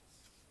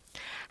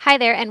Hi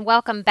there, and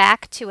welcome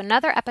back to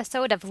another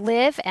episode of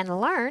Live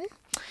and Learn.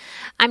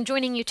 I'm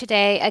joining you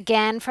today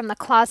again from the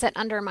closet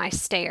under my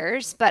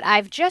stairs, but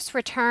I've just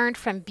returned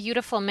from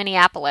beautiful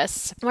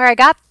Minneapolis, where I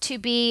got to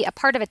be a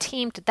part of a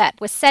team that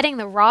was setting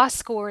the raw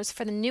scores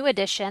for the new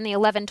edition, the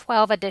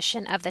 11-12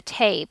 edition of the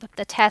TABE,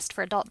 the Test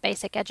for Adult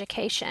Basic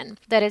Education,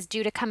 that is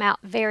due to come out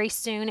very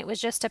soon. It was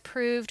just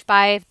approved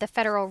by the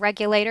federal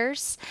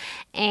regulators,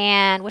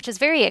 and which is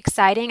very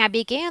exciting. I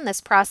began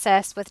this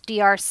process with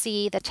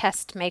DRC, the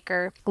test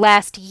maker,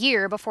 last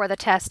year before the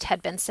test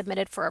had been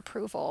submitted for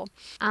approval.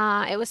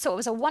 It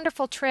was a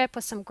wonderful trip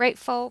with some great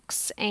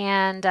folks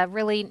and a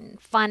really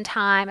fun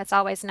time. It's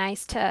always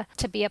nice to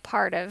be a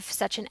part of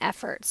such an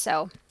effort.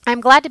 So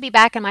I'm glad to be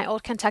back in my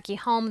old Kentucky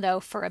home, though,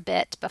 for a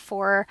bit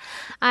before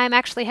I'm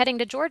actually heading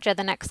to Georgia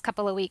the next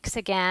couple of weeks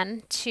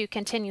again to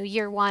continue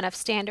year one of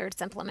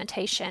standards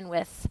implementation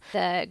with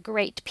the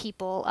great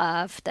people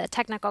of the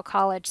Technical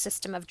College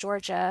System of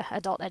Georgia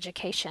Adult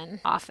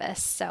Education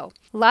Office. So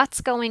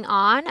lots going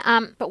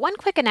on. But one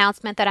quick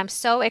announcement that I'm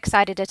so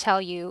excited to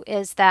tell you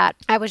is that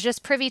I was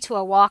just privy to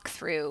a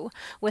walkthrough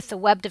with the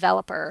web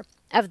developer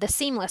of the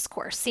Seamless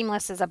course.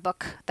 Seamless is a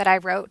book that I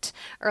wrote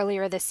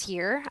earlier this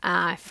year,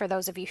 for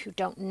those of you who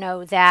don't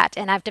know that,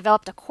 and I've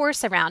developed a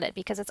course around it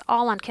because it's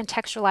all on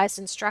contextualized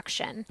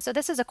instruction. So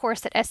this is a course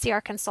that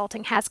SCR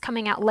Consulting has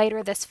coming out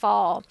later this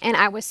fall, and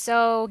I was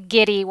so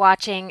giddy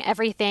watching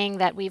everything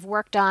that we've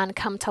worked on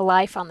come to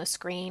life on the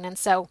screen, and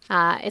so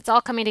it's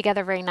all coming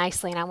together very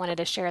nicely, and I wanted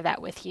to share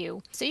that with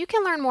you. So you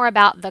can learn more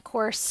about the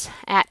course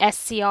at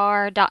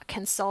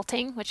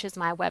scr.consulting, which is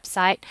my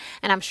website,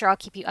 and I'm sure I'll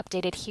keep you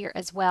updated here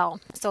as well.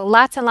 So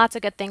lots and lots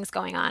of good things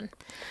going on.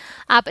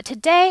 But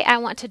today I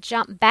want to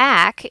jump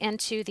back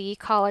into the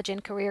college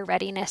and career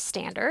readiness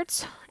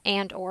standards,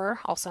 and or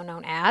also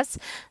known as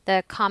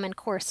the Common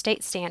Core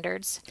State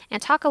Standards,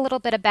 and talk a little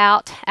bit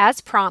about,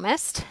 as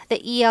promised,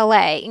 the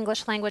ELA,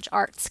 English Language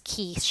Arts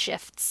Key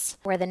Shifts,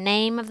 where the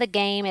name of the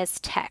game is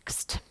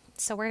text.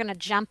 So we're going to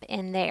jump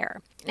in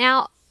there.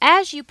 Now,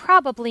 as you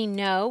probably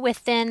know,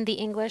 within the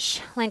English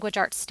Language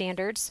Arts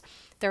Standards,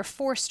 there are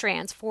four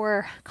strands,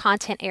 four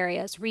content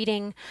areas: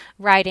 reading,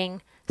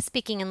 writing,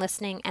 speaking and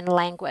listening, and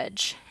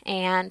language,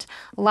 and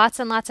lots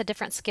of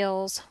different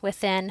skills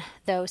within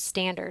those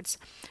standards.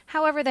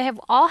 However, they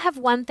all have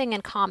one thing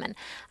in common.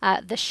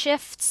 The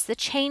shifts, the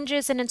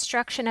changes in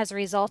instruction as a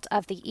result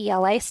of the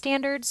ELA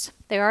standards,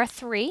 there are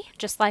three,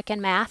 just like in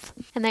math,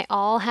 and they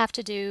all have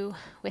to do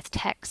with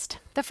text.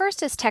 The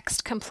first is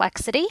text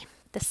complexity.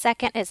 The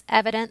second is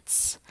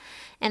evidence,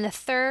 and the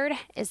third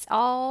is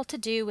all to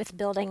do with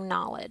building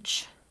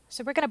knowledge.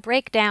 So we're going to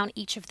break down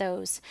each of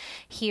those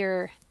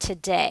here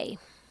today.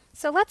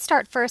 So let's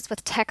start first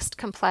with text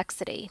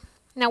complexity.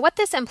 Now, what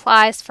this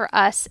implies for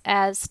us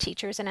as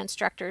teachers and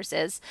instructors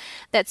is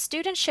that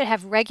students should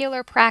have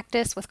regular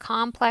practice with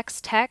complex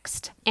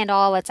text and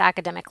all its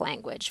academic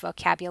language,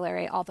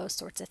 vocabulary, all those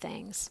sorts of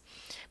things.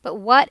 But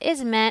what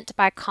is meant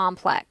by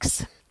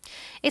complex?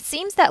 It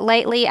seems that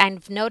lately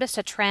I've noticed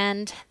a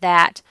trend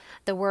that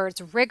the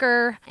words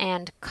rigor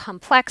and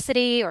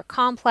complexity or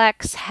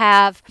complex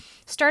have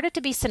started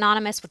to be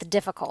synonymous with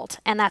difficult,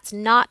 and that's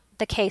not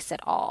the case at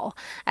all,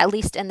 at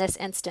least in this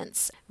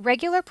instance.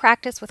 Regular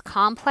practice with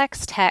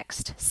complex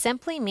text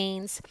simply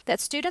means that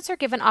students are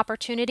given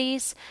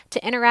opportunities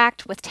to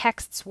interact with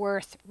texts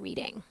worth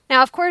reading.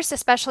 Now, of course,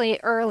 especially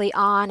early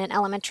on in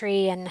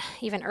elementary and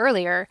even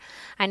earlier,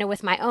 I know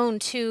with my own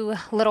two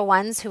little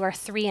ones who are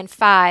 3 and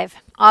 5,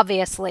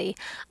 obviously,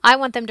 I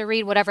want them to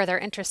read whatever they're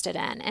interested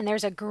in. And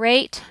there's a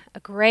great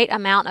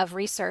amount of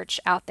research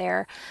out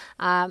there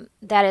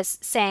that is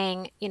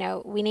saying,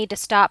 we need to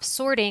stop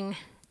sorting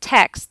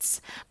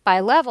texts by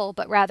level,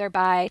 but rather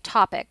by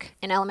topic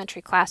in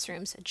elementary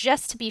classrooms,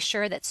 just to be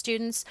sure that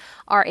students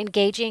are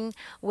engaging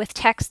with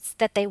texts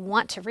that they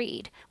want to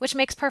read, which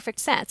makes perfect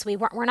sense.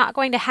 We're not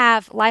going to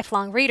have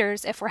lifelong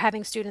readers if we're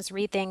having students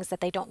read things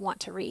that they don't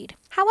want to read.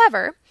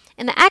 However,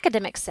 in the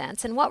academic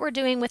sense, and what we're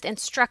doing with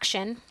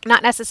instruction,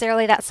 not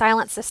necessarily that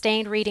silent,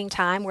 sustained reading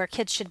time where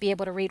kids should be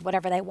able to read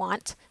whatever they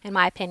want, in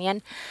my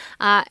opinion,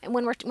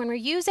 when we're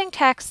using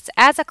texts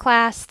as a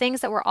class, things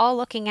that we're all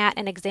looking at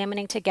and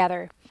examining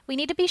together, we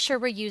need to be sure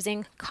we're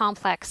using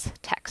complex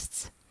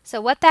texts.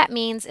 So what that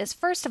means is,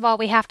 first of all,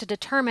 we have to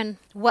determine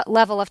what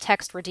level of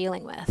text we're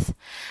dealing with,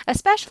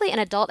 especially in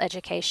adult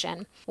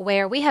education,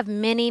 where we have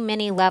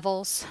many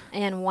levels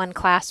in one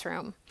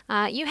classroom.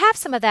 You have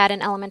some of that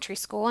in elementary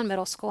school and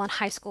middle school and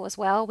high school as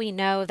well. We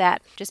know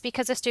that just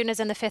because a student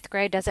is in the 5th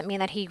grade doesn't mean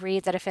that he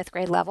reads at a 5th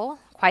grade level.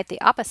 Quite the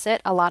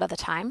opposite a lot of the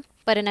time.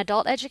 But in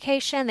adult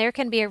education, there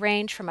can be a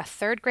range from a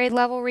 3rd grade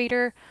level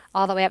reader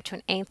all the way up to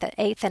an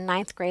 8th and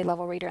 9th grade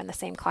level reader in the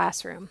same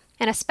classroom.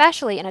 And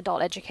especially in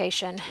adult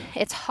education,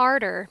 it's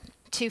harder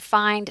to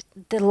find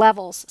the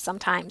levels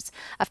sometimes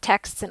of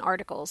texts and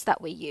articles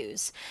that we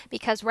use,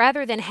 because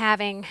rather than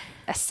having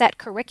a set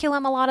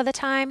curriculum a lot of the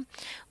time,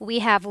 we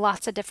have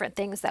lots of different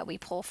things that we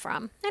pull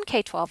from, and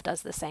K-12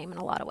 does the same in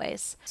a lot of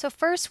ways. So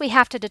first we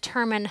have to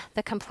determine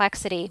the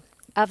complexity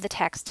of the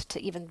text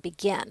to even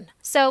begin.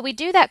 So we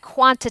do that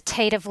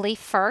quantitatively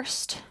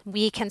first.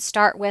 We can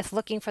start with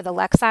looking for the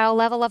Lexile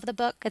level of the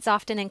book. It's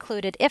often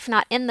included, if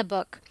not in the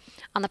book,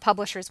 on the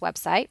publisher's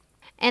website.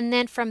 And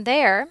then from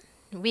there,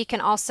 we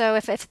can also,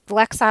 if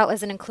Lexile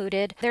isn't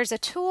included, there's a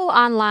tool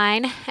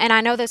online, and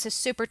I know this is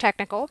super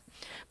technical,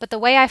 but the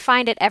way I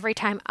find it every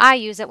time I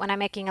use it when I'm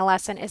making a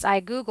lesson is I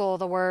Google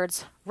the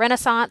words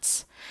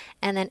Renaissance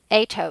and then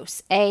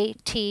ATOS,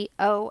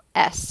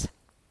 A-T-O-S.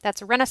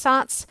 That's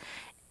Renaissance,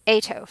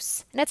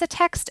 ATOS. And it's a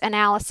text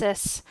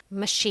analysis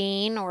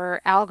machine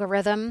or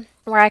algorithm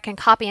where I can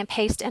copy and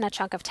paste in a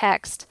chunk of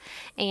text,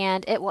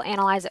 and it will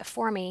analyze it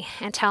for me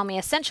and tell me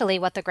essentially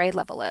what the grade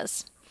level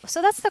is. So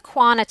that's the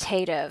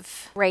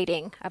quantitative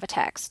rating of a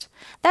text.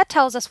 That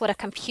tells us what a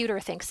computer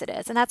thinks it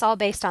is, and that's all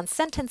based on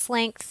sentence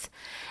length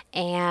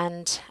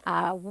and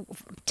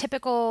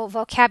typical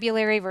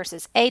vocabulary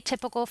versus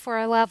atypical for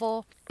a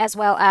level, as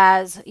well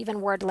as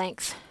even word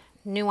length,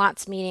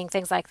 nuance meaning,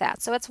 things like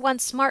that. So it's one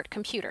smart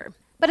computer.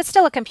 But it's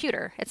still a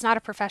computer. It's not a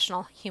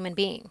professional human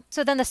being.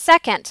 So then the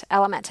second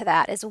element to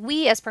that is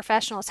we as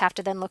professionals have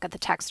to then look at the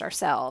text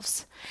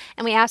ourselves,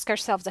 and we ask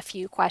ourselves a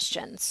few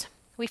questions.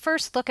 We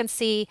first look and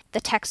see the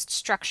text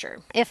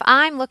structure. If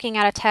I'm looking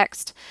at a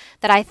text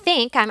that I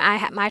think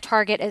my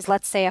target is,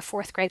 let's say, a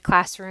fourth grade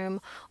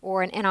classroom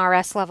or an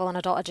NRS level in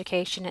adult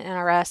education, an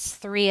NRS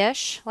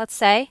 3-ish, let's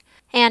say,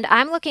 and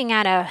I'm looking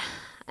at a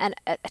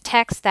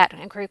text that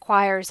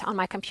requires on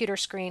my computer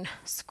screen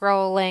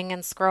scrolling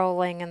and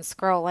scrolling and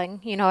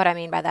scrolling, you know what I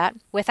mean by that,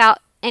 without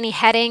any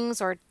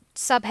headings or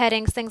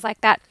subheadings, things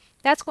like that,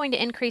 that's going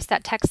to increase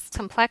that text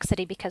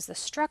complexity because the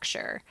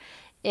structure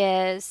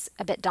is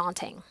a bit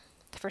daunting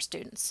for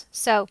students.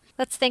 So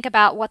let's think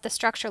about what the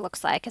structure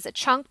looks like. Is it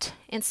chunked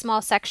in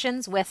small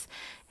sections with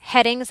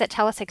headings that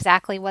tell us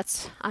exactly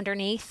what's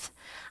underneath?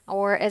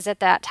 Or is it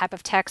that type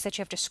of text that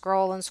you have to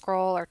scroll and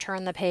scroll or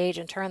turn the page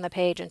and turn the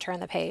page and turn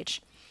the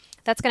page?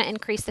 That's going to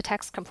increase the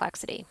text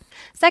complexity.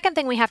 Second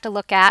thing we have to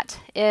look at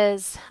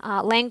is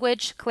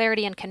language,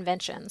 clarity, and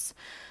conventions.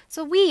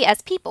 So we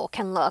as people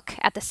can look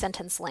at the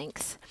sentence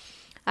length.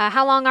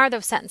 How long are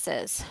those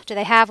sentences? Do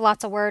they have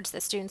lots of words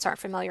that students aren't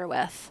familiar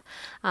with?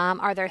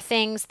 Are there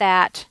things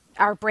that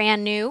are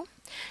brand new?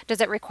 Does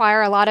it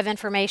require a lot of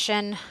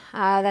information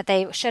that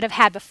they should have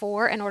had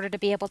before in order to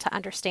be able to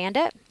understand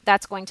it?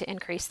 That's going to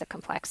increase the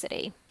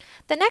complexity.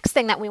 The next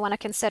thing that we want to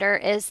consider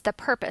is the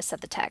purpose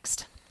of the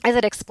text. Is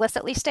it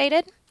explicitly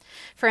stated?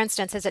 For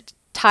instance, is it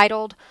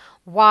titled,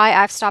 Why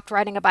I've Stopped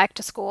Riding a Bike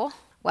to School?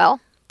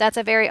 Well, that's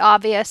a very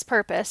obvious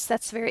purpose.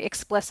 That's very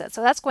explicit.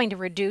 So that's going to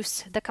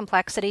reduce the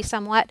complexity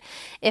somewhat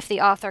if the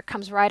author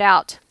comes right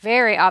out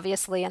very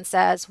obviously and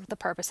says the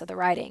purpose of the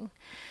writing.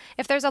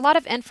 If there's a lot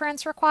of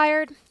inference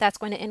required, that's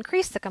going to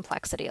increase the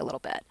complexity a little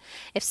bit.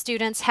 If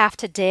students have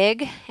to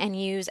dig and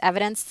use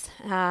evidence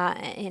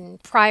in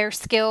prior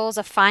skills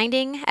of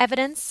finding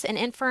evidence and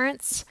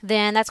inference,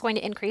 then that's going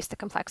to increase the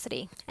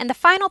complexity. And the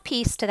final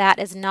piece to that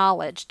is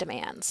knowledge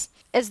demands.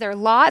 Is there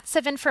lots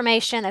of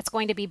information that's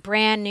going to be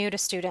brand new to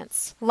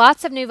students?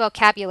 Lots of new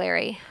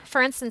vocabulary.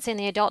 For instance, in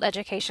the adult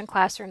education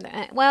classroom,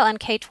 well, and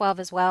K-12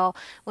 as well,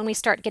 when we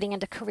start getting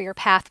into career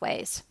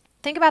pathways.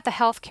 Think about the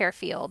healthcare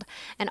field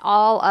and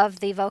all of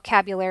the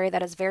vocabulary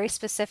that is very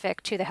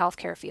specific to the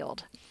healthcare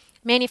field.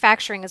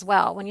 Manufacturing as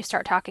well, when you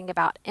start talking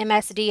about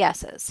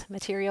MSDSs,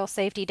 material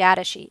safety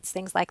data sheets,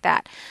 things like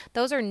that.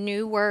 Those are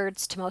new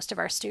words to most of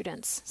our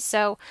students.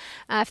 So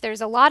if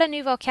there's a lot of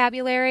new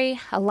vocabulary,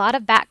 a lot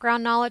of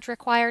background knowledge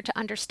required to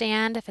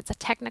understand if it's a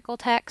technical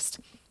text,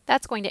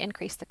 that's going to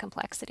increase the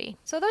complexity.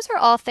 So those are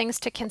all things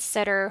to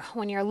consider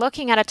when you're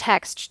looking at a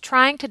text,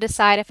 trying to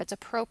decide if it's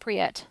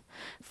appropriate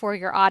for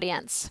your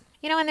audience.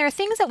 You know, and there are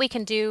things that we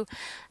can do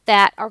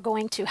that are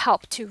going to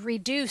help to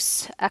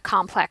reduce a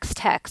complex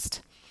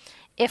text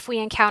if we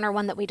encounter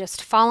one that we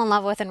just fall in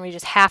love with and we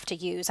just have to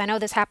use. I know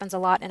this happens a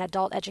lot in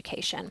adult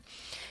education.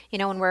 You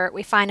know, when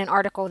we find an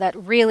article that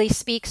really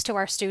speaks to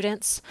our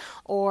students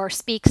or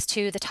speaks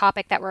to the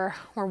topic that we're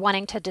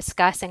wanting to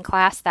discuss in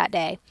class that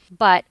day.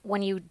 But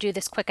when you do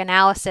this quick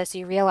analysis,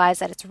 you realize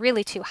that it's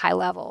really too high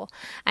level.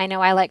 I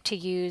know I like to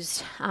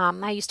use,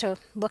 I used to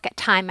look at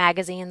Time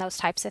Magazine, those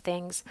types of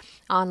things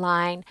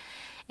online.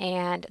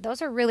 And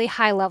those are really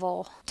high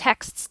level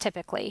texts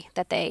typically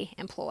that they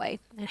employ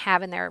and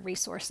have in their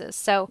resources.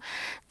 So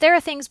there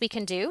are things we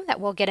can do that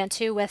we'll get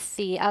into with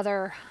the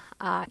other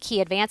key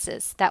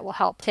advances that will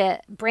help to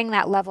bring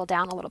that level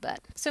down a little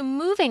bit. So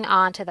moving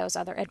on to those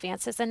other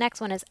advances, the next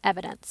one is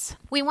evidence.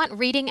 We want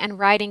reading and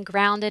writing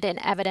grounded in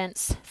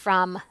evidence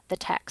from the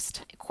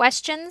text.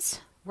 Questions,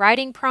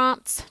 writing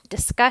prompts,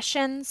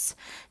 discussions,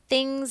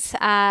 things,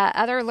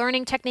 other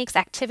learning techniques,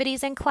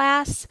 activities in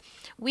class.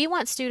 We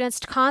want students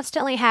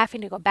constantly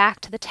having to go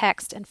back to the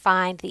text and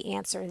find the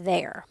answer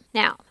there.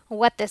 Now,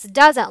 what this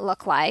doesn't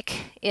look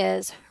like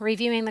is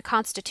reviewing the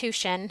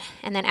Constitution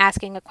and then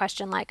asking a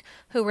question like,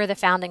 who were the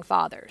founding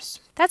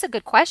fathers? That's a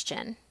good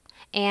question.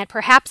 And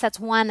perhaps that's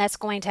one that's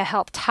going to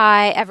help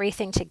tie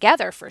everything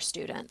together for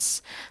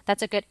students.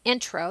 That's a good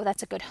intro.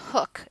 That's a good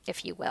hook,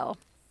 if you will.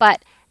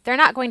 But they're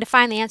not going to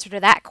find the answer to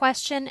that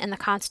question in the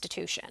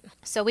Constitution.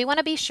 So we want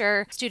to be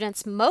sure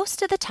students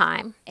most of the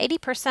time,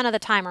 80% of the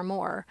time or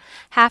more,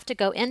 have to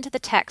go into the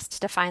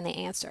text to find the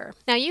answer.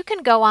 Now you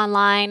can go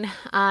online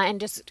and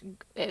just,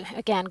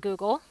 again,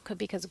 Google,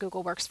 because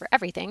Google works for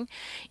everything.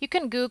 You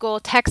can Google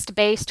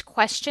text-based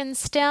question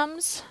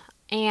stems,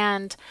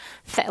 and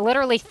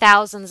literally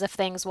thousands of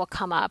things will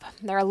come up.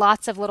 There are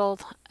lots of little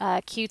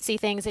cutesy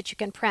things that you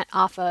can print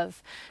off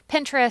of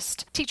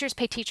Pinterest. Teachers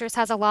Pay Teachers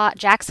has a lot.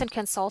 Jackson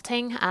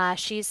Consulting,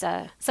 she's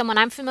someone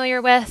I'm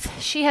familiar with.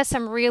 She has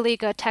some really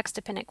good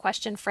text-dependent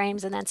question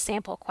frames and then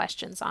sample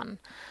questions on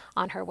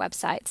her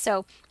website.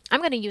 So I'm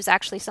going to use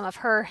actually some of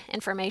her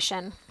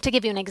information to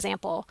give you an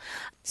example.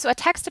 So a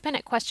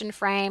text-dependent question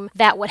frame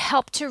that would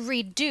help to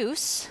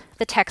reduce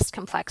the text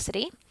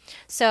complexity.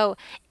 So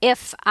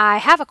if I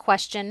have a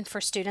question for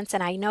students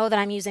and I know that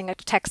I'm using a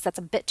text that's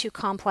a bit too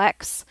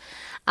complex,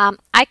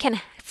 I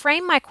can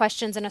frame my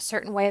questions in a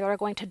certain way that are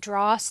going to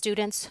draw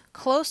students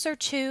closer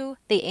to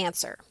the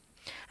answer.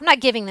 I'm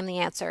not giving them the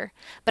answer,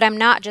 but I'm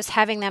not just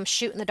having them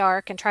shoot in the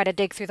dark and try to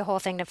dig through the whole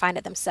thing to find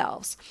it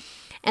themselves.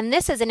 And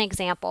this is an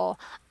example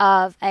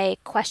of a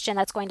question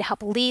that's going to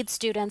help lead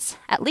students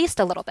at least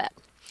a little bit.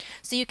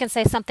 So you can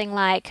say something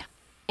like,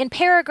 in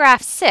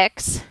paragraph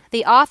 6,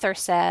 the author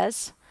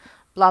says,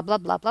 blah, blah,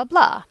 blah, blah,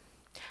 blah.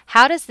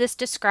 How does this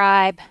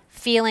describe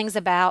feelings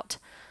about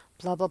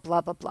blah, blah,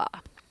 blah, blah, blah?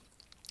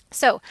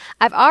 So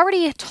I've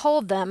already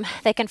told them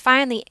they can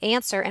find the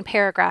answer in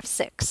paragraph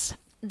 6.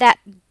 That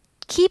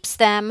keeps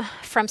them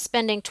from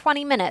spending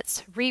 20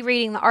 minutes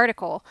rereading the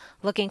article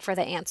looking for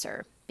the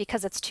answer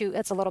because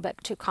it's a little bit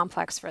too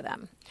complex for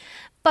them.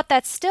 But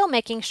that's still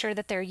making sure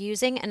that they're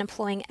using and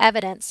employing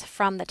evidence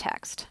from the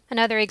text.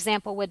 Another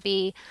example would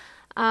be,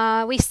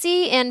 we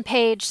see in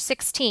page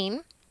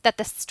 16 that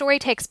the story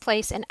takes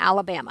place in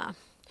Alabama.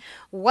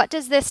 What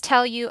does this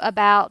tell you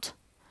about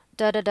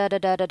da da da da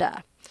da da da?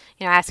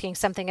 You know, asking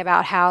something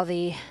about how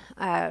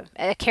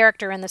a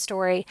character in the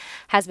story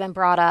has been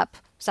brought up,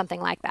 something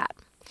like that.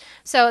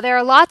 So there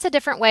are lots of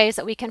different ways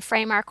that we can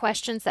frame our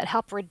questions that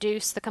help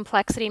reduce the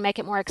complexity, make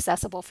it more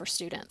accessible for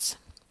students.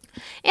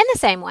 In the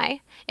same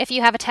way, if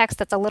you have a text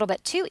that's a little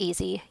bit too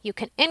easy, you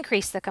can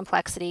increase the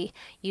complexity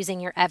using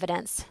your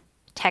evidence,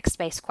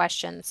 text-based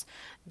questions.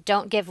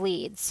 Don't give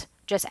leads.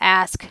 Just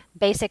ask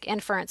basic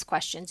inference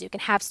questions. You can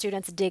have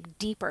students dig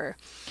deeper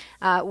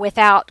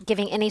without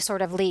giving any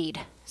sort of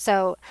lead.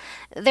 So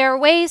there are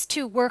ways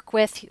to work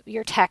with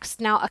your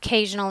text. Now,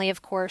 occasionally,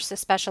 of course,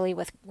 especially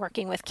with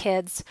working with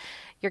kids,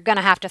 you're going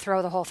to have to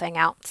throw the whole thing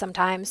out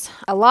sometimes.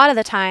 A lot of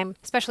the time,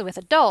 especially with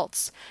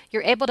adults,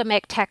 you're able to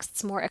make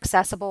texts more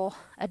accessible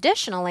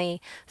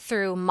additionally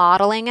through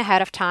modeling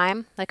ahead of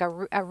time, like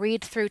a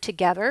read through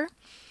together.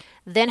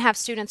 Then have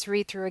students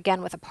read through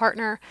again with a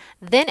partner,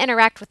 then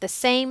interact with the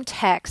same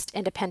text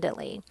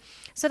independently.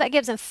 So that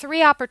gives them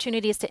 3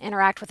 opportunities to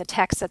interact with a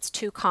text that's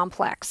too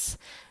complex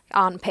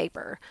on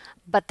paper.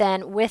 But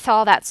then with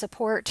all that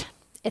support,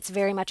 it's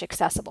very much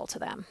accessible to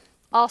them.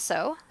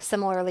 Also,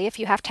 similarly, if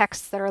you have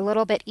texts that are a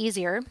little bit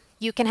easier,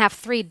 you can have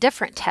 3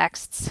 different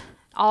texts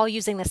all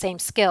using the same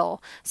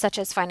skill, such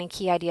as finding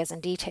key ideas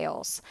and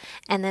details.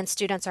 And then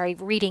students are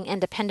reading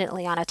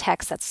independently on a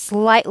text that's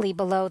slightly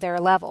below their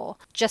level,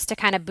 just to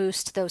kind of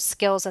boost those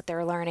skills that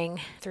they're learning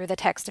through the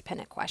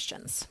text-dependent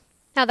questions.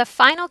 Now, the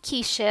final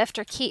key shift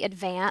or key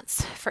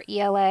advance for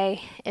ELA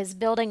is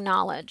building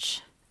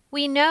knowledge.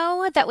 We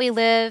know that we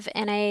live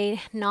in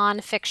a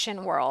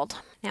nonfiction world.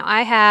 Now,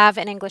 I have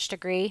an English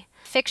degree.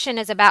 Fiction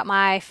is about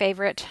my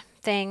favorite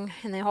thing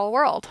in the whole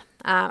world.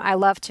 I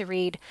love to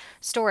read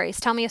stories.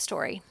 Tell me a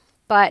story.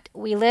 But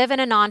we live in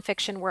a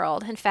nonfiction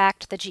world. In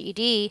fact, the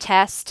GED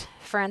test,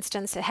 for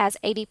instance, it has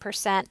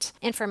 80%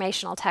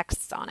 informational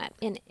texts on it.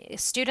 And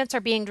students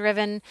are being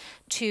driven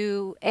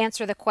to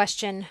answer the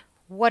question,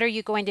 what are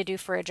you going to do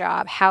for a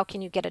job? How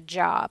can you get a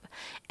job?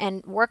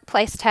 And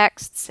workplace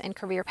texts and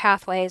career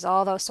pathways,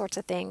 all those sorts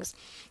of things.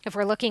 If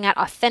we're looking at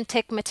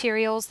authentic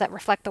materials that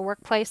reflect the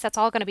workplace, that's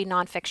all going to be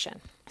nonfiction.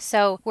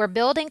 So we're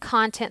building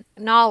content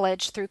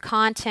knowledge through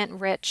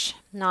content-rich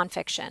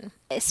nonfiction.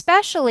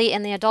 Especially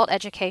in the adult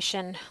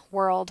education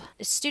world,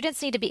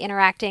 students need to be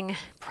interacting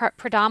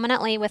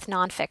predominantly with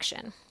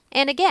nonfiction.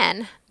 And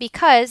again,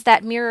 because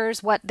that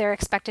mirrors what they're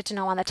expected to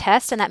know on the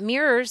test, and that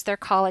mirrors their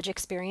college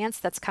experience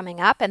that's coming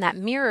up, and that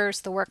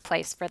mirrors the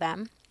workplace for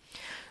them,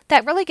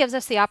 that really gives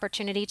us the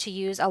opportunity to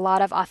use a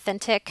lot of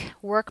authentic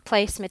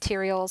workplace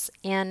materials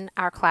in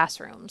our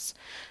classrooms.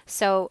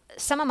 So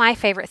some of my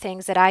favorite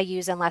things that I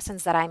use in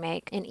lessons that I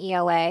make in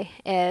ELA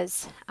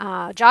is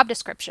job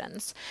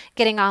descriptions,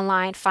 getting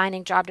online,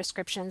 finding job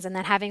descriptions, and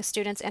then having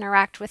students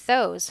interact with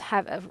those,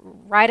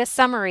 write a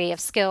summary of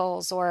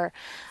skills, or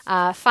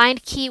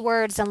find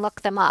keywords and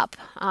look them up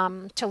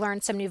to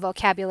learn some new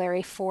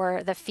vocabulary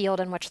for the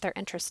field in which they're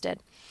interested.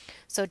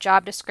 So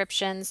job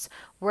descriptions,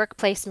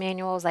 workplace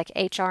manuals like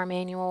HR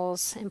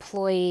manuals,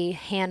 employee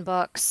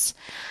handbooks,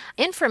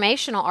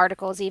 informational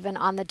articles even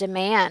on the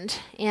demand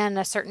in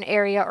a certain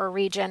area or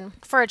region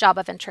for a job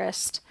of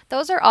interest.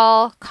 Those are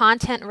all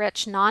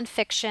content-rich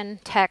nonfiction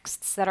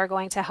texts that are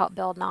going to help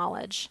build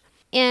knowledge.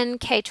 In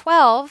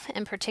K-12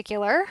 in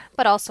particular,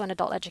 but also in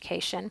adult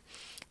education,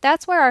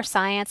 that's where our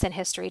science and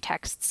history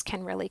texts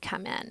can really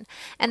come in.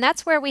 And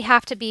that's where we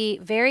have to be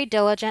very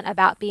diligent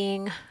about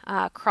being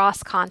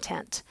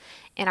cross-content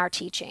in our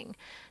teaching,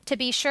 to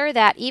be sure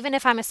that even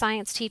if I'm a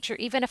science teacher,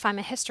 even if I'm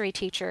a history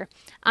teacher,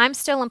 I'm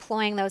still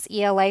employing those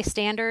ELA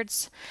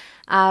standards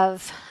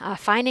of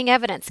finding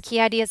evidence, key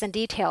ideas and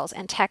details,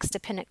 and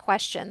text-dependent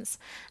questions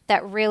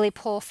that really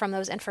pull from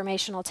those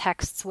informational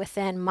texts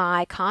within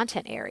my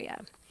content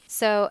area.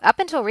 So up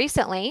until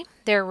recently,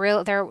 there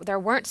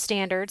weren't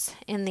standards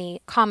in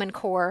the Common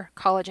Core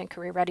college and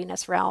career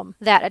readiness realm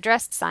that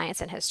addressed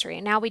science and history.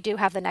 And now we do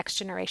have the next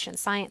generation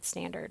science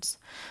standards.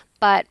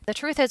 But the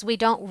truth is we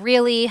don't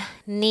really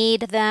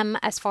need them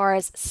as far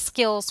as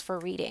skills for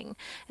reading,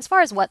 as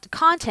far as what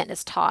content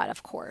is taught,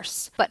 of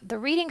course. But the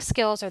reading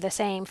skills are the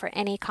same for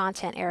any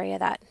content area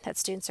that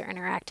students are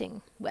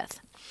interacting with.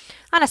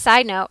 On a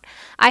side note,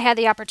 I had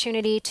the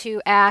opportunity to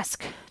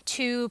ask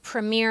two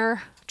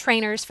premier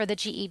trainers for the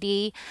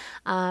GED,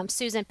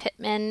 Susan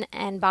Pittman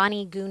and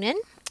Bonnie Goonan.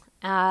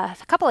 A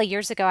couple of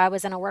years ago, I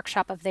was in a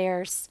workshop of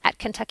theirs at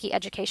Kentucky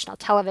Educational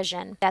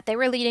Television that they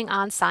were leading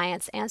on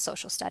science and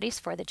social studies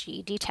for the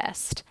GED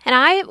test. And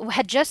I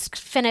had just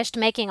finished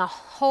making a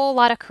whole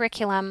lot of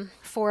curriculum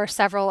for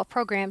several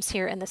programs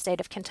here in the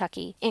state of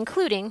Kentucky,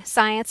 including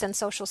science and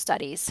social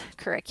studies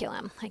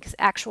curriculum, like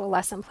actual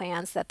lesson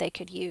plans that they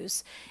could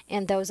use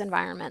in those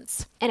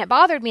environments. And it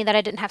bothered me that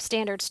I didn't have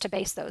standards to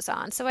base those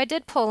on. So I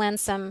did pull in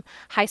some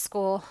high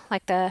school,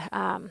 like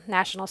the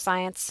National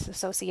Science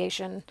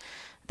Association,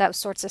 those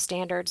sorts of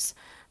standards.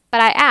 But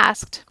I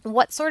asked,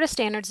 what sort of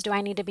standards do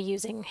I need to be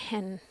using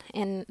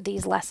in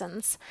these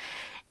lessons?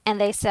 And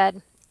they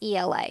said,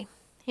 ELA.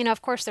 You know,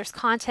 of course, there's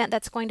content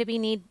that's going to be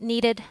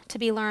needed to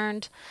be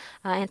learned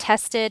and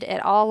tested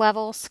at all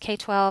levels,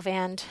 K-12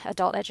 and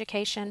adult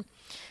education.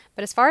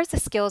 But as far as the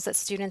skills that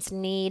students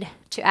need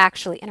to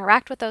actually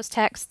interact with those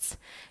texts,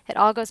 it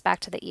all goes back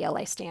to the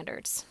ELA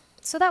standards.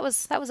 So that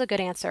was a good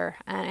answer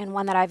and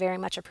one that I very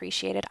much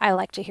appreciated. I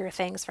like to hear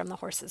things from the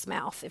horse's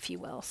mouth, if you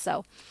will.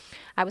 So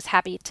I was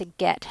happy to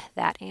get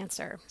that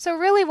answer. So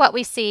really what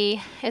we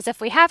see is if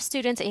we have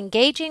students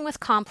engaging with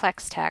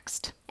complex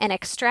text and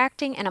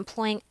extracting and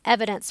employing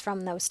evidence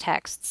from those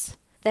texts,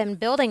 then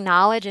building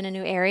knowledge in a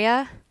new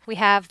area, we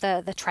have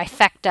the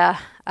trifecta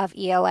of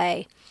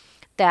ELA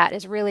that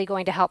is really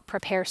going to help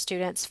prepare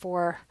students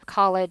for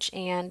college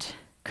and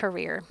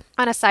career.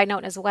 On a side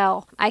note as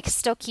well, I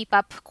still keep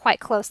up quite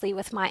closely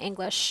with my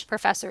English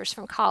professors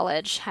from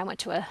college. I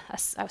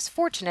was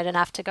fortunate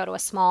enough to go to a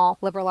small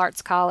liberal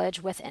arts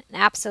college with an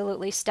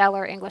absolutely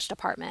stellar English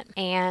department.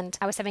 And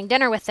I was having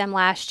dinner with them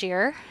last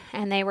year,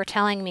 and they were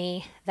telling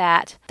me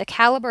that the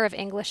caliber of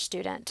English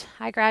student,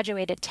 I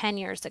graduated 10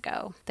 years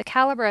ago, the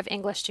caliber of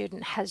English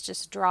student has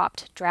just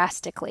dropped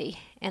drastically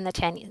in the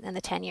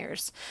 10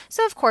 years.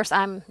 So of course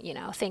I'm,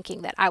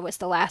 thinking that I was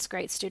the last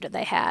great student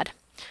they had.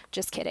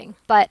 Just kidding.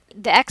 But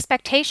the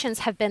expectations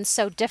have been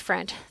so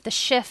different. The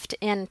shift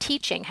in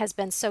teaching has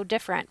been so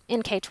different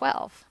in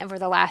K-12 over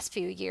the last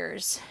few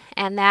years.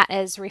 And that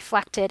is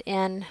reflected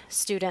in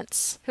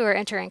students who are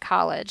entering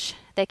college.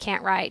 They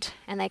can't write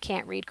and they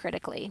can't read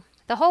critically.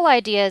 The whole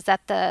idea is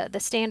that the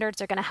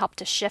standards are going to help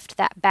to shift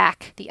that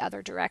back the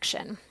other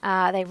direction.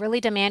 They really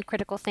demand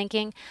critical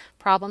thinking,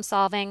 problem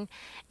solving,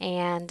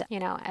 and,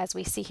 as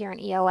we see here in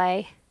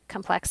ELA,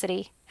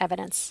 complexity,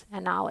 evidence,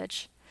 and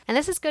knowledge. And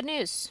this is good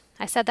news.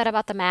 I said that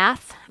about the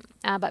math,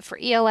 but for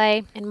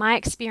ELA, in my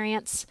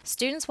experience,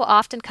 students will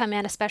often come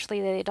in,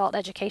 especially the adult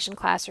education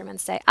classroom, and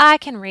say, I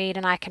can read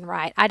and I can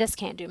write, I just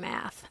can't do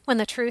math. When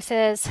the truth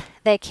is,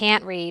 they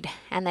can't read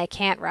and they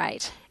can't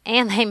write,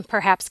 and they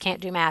perhaps can't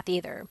do math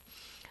either.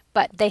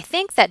 But they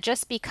think that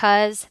just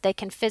because they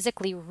can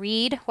physically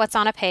read what's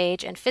on a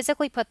page and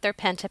physically put their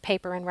pen to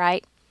paper and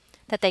write,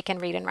 that they can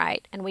read and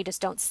write, and we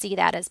just don't see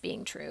that as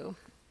being true.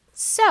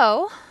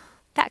 So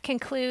that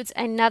concludes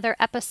another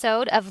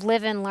episode of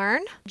Live and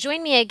Learn.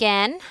 Join me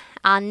again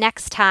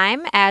next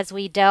time as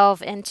we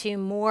delve into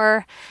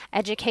more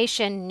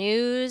education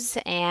news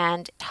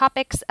and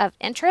topics of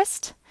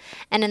interest.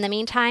 And in the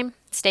meantime,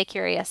 stay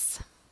curious.